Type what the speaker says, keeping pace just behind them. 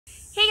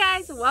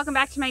guys, welcome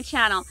back to my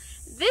channel.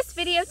 This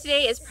video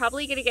today is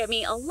probably going to get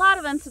me a lot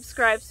of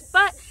unsubscribes,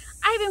 but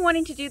I've been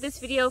wanting to do this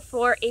video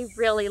for a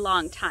really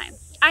long time.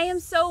 I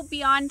am so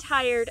beyond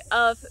tired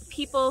of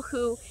people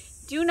who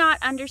do not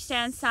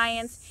understand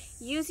science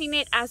using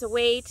it as a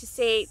way to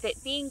say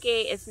that being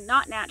gay is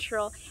not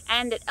natural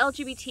and that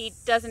LGBT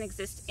doesn't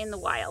exist in the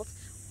wild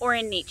or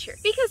in nature.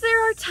 Because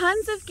there are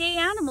tons of gay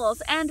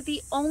animals and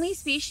the only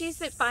species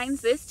that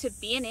finds this to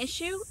be an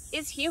issue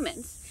is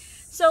humans.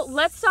 So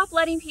let's stop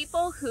letting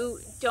people who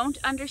don't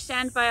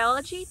understand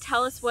biology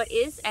tell us what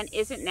is and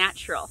isn't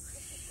natural.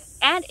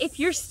 And if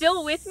you're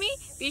still with me,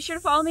 be sure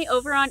to follow me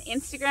over on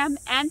Instagram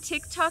and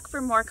TikTok for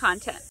more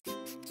content.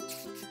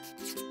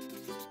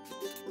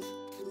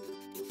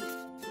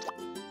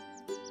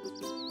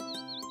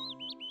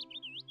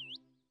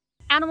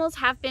 Animals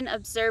have been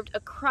observed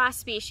across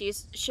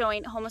species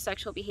showing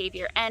homosexual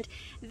behavior, and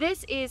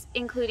this is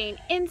including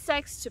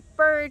insects to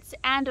birds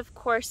and, of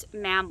course,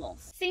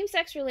 mammals.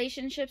 Same-sex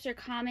relationships are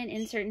common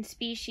in certain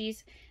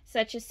species,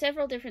 such as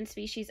several different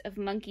species of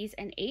monkeys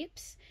and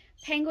apes.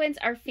 Penguins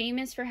are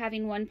famous for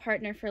having one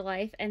partner for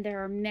life, and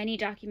there are many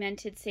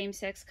documented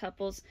same-sex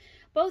couples,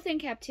 both in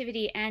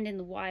captivity and in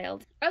the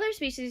wild. Other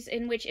species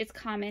in which it's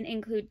common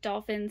include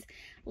dolphins,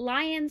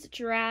 lions,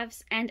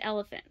 giraffes, and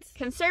elephants.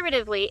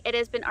 Conservatively, it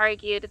has been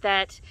argued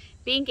that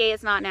being gay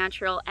is not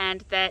natural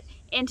and that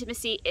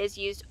intimacy is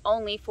used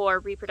only for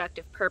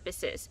reproductive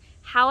purposes.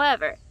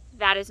 However,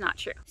 that is not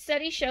true.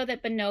 Studies show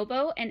that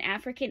bonobo, an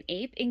African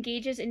ape,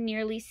 engages in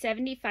nearly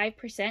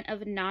 75%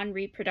 of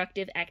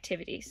non-reproductive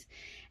activities.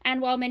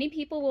 And while many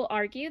people will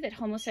argue that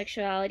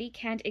homosexuality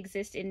can't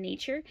exist in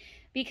nature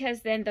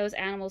because then those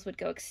animals would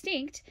go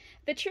extinct,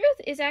 the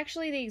truth is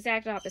actually the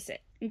exact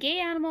opposite. Gay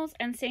animals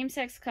and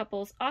same-sex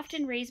couples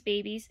often raise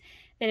babies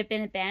that have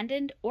been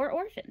abandoned or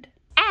orphaned.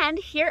 And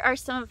here are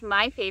some of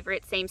my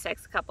favorite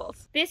same-sex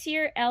couples. This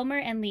year, Elmer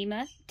and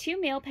Lima, two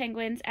male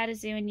penguins at a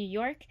zoo in New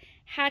York,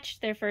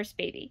 hatched their first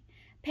baby.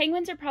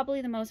 Penguins are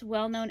probably the most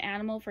well-known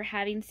animal for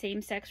having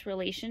same-sex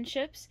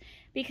relationships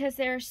because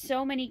there are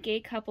so many gay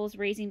couples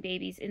raising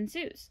babies in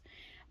zoos.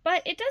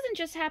 But it doesn't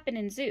just happen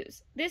in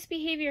zoos. This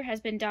behavior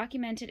has been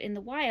documented in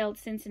the wild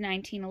since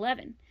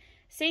 1911.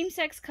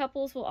 Same-sex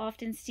couples will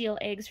often steal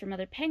eggs from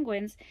other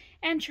penguins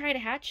and try to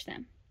hatch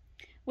them.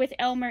 With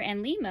Elmer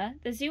and Lima,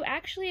 the zoo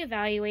actually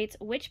evaluates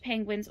which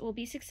penguins will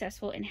be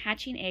successful in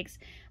hatching eggs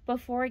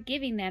before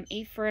giving them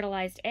a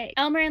fertilized egg.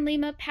 Elmer and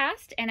Lima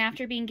passed, and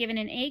after being given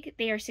an egg,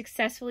 they are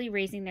successfully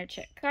raising their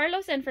chick.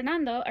 Carlos and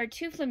Fernando are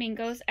two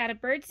flamingos at a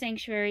bird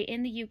sanctuary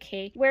in the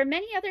UK where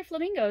many other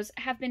flamingos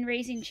have been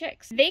raising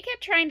chicks. They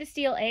kept trying to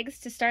steal eggs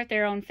to start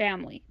their own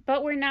family,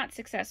 but were not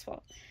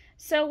successful.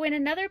 So when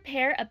another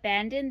pair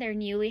abandoned their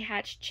newly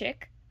hatched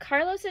chick,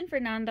 Carlos and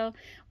Fernando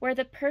were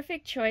the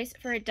perfect choice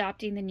for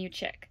adopting the new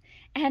chick.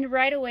 And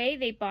right away,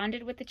 they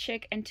bonded with the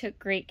chick and took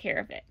great care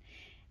of it.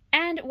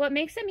 And what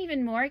makes them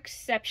even more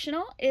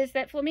exceptional is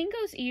that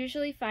flamingos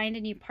usually find a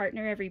new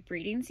partner every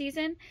breeding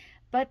season,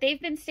 but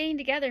they've been staying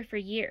together for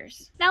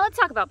years. Now let's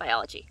talk about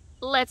biology.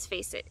 Let's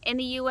face it, in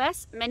the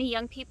US, many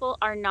young people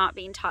are not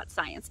being taught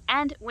science.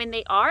 And when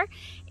they are,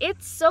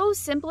 it's so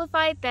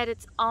simplified that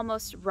it's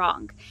almost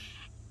wrong.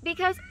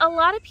 Because a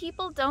lot of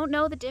people don't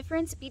know the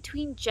difference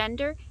between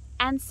gender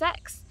and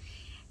sex.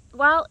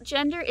 While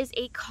gender is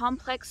a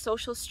complex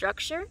social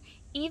structure,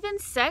 even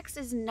sex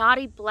is not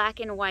a black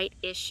and white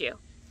issue.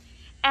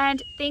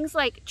 And things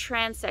like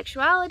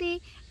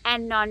transsexuality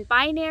and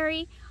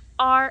non-binary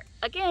are,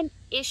 again,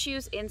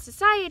 issues in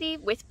society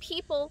with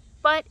people,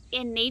 but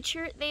in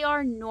nature they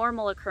are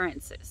normal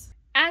occurrences.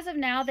 As of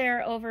now, there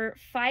are over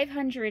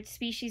 500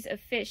 species of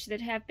fish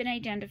that have been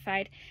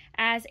identified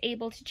as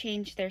able to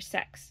change their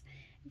sex.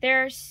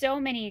 There are so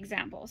many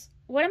examples.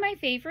 One of my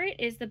favorite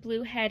is the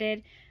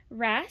blue-headed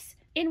wrasse,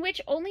 in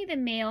which only the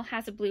male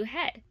has a blue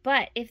head.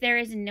 But if there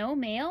is no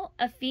male,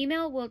 a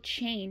female will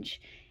change,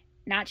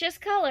 not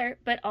just color,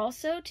 but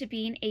also to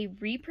being a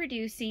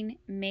reproducing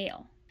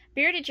male.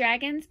 Bearded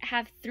dragons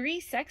have 3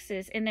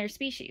 sexes in their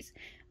species,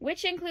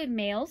 which include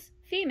males,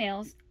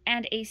 females,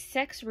 and a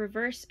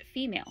sex-reverse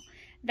female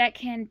that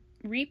can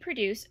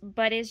reproduce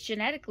but is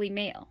genetically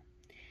male.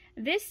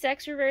 This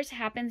sex reverse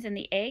happens in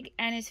the egg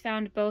and is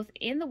found both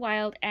in the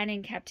wild and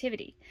in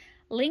captivity.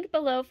 Link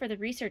below for the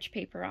research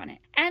paper on it.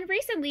 And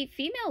recently,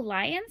 female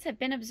lions have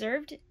been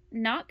observed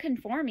not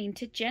conforming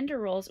to gender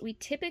roles we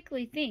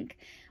typically think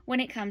when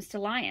it comes to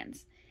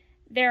lions.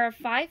 There are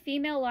 5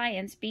 female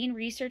lions being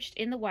researched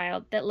in the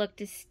wild that look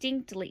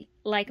distinctly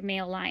like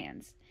male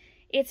lions.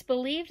 It's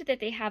believed that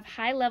they have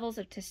high levels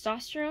of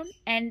testosterone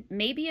and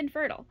may be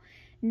infertile.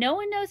 No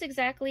one knows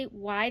exactly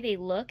why they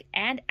look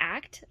and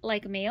act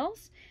like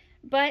males,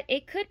 but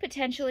it could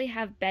potentially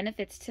have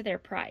benefits to their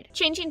pride.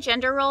 Changing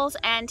gender roles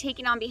and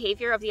taking on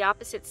behavior of the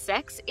opposite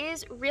sex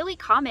is really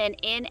common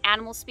in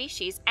animal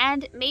species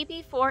and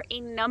maybe for a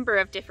number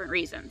of different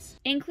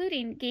reasons,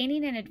 including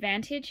gaining an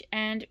advantage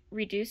and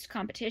reduced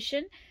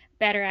competition,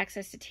 better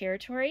access to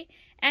territory,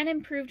 and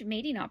improved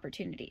mating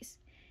opportunities.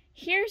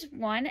 Here's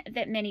one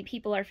that many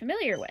people are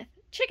familiar with: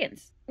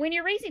 chickens. When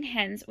you're raising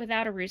hens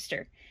without a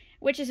rooster,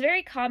 which is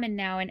very common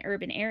now in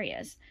urban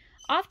areas.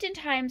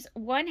 Oftentimes,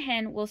 one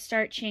hen will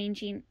start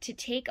changing to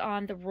take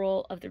on the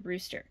role of the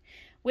rooster,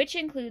 which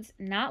includes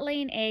not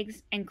laying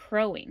eggs and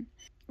crowing.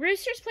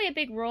 Roosters play a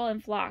big role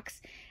in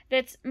flocks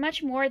that's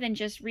much more than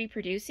just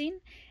reproducing,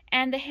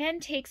 and the hen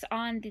takes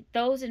on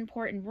those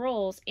important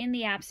roles in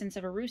the absence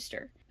of a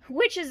rooster,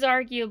 which is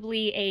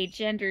arguably a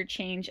gender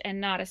change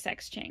and not a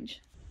sex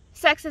change.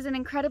 Sex is an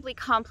incredibly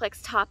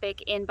complex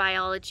topic in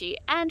biology,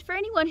 and for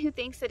anyone who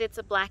thinks that it's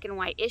a black and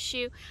white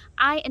issue,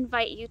 I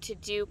invite you to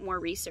do more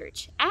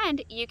research.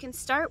 And you can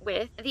start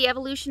with the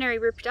evolutionary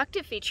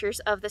reproductive features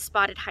of the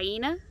spotted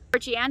hyena or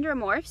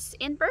geandromorphs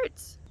in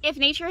birds. If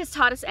nature has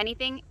taught us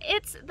anything,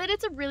 it's that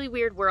it's a really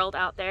weird world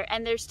out there,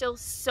 and there's still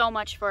so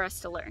much for us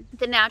to learn.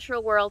 The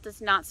natural world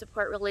does not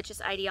support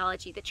religious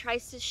ideology that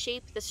tries to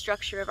shape the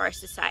structure of our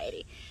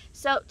society.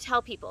 So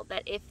tell people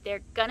that if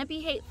they're gonna be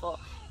hateful,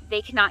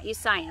 they cannot use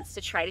science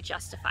to try to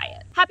justify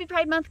it. Happy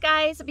Pride Month,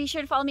 guys! Be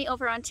sure to follow me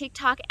over on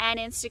TikTok and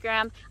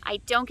Instagram. I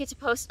don't get to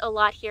post a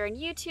lot here on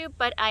YouTube,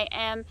 but I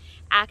am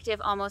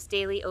active almost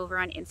daily over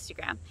on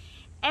Instagram.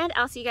 And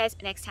I'll see you guys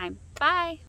next time. Bye!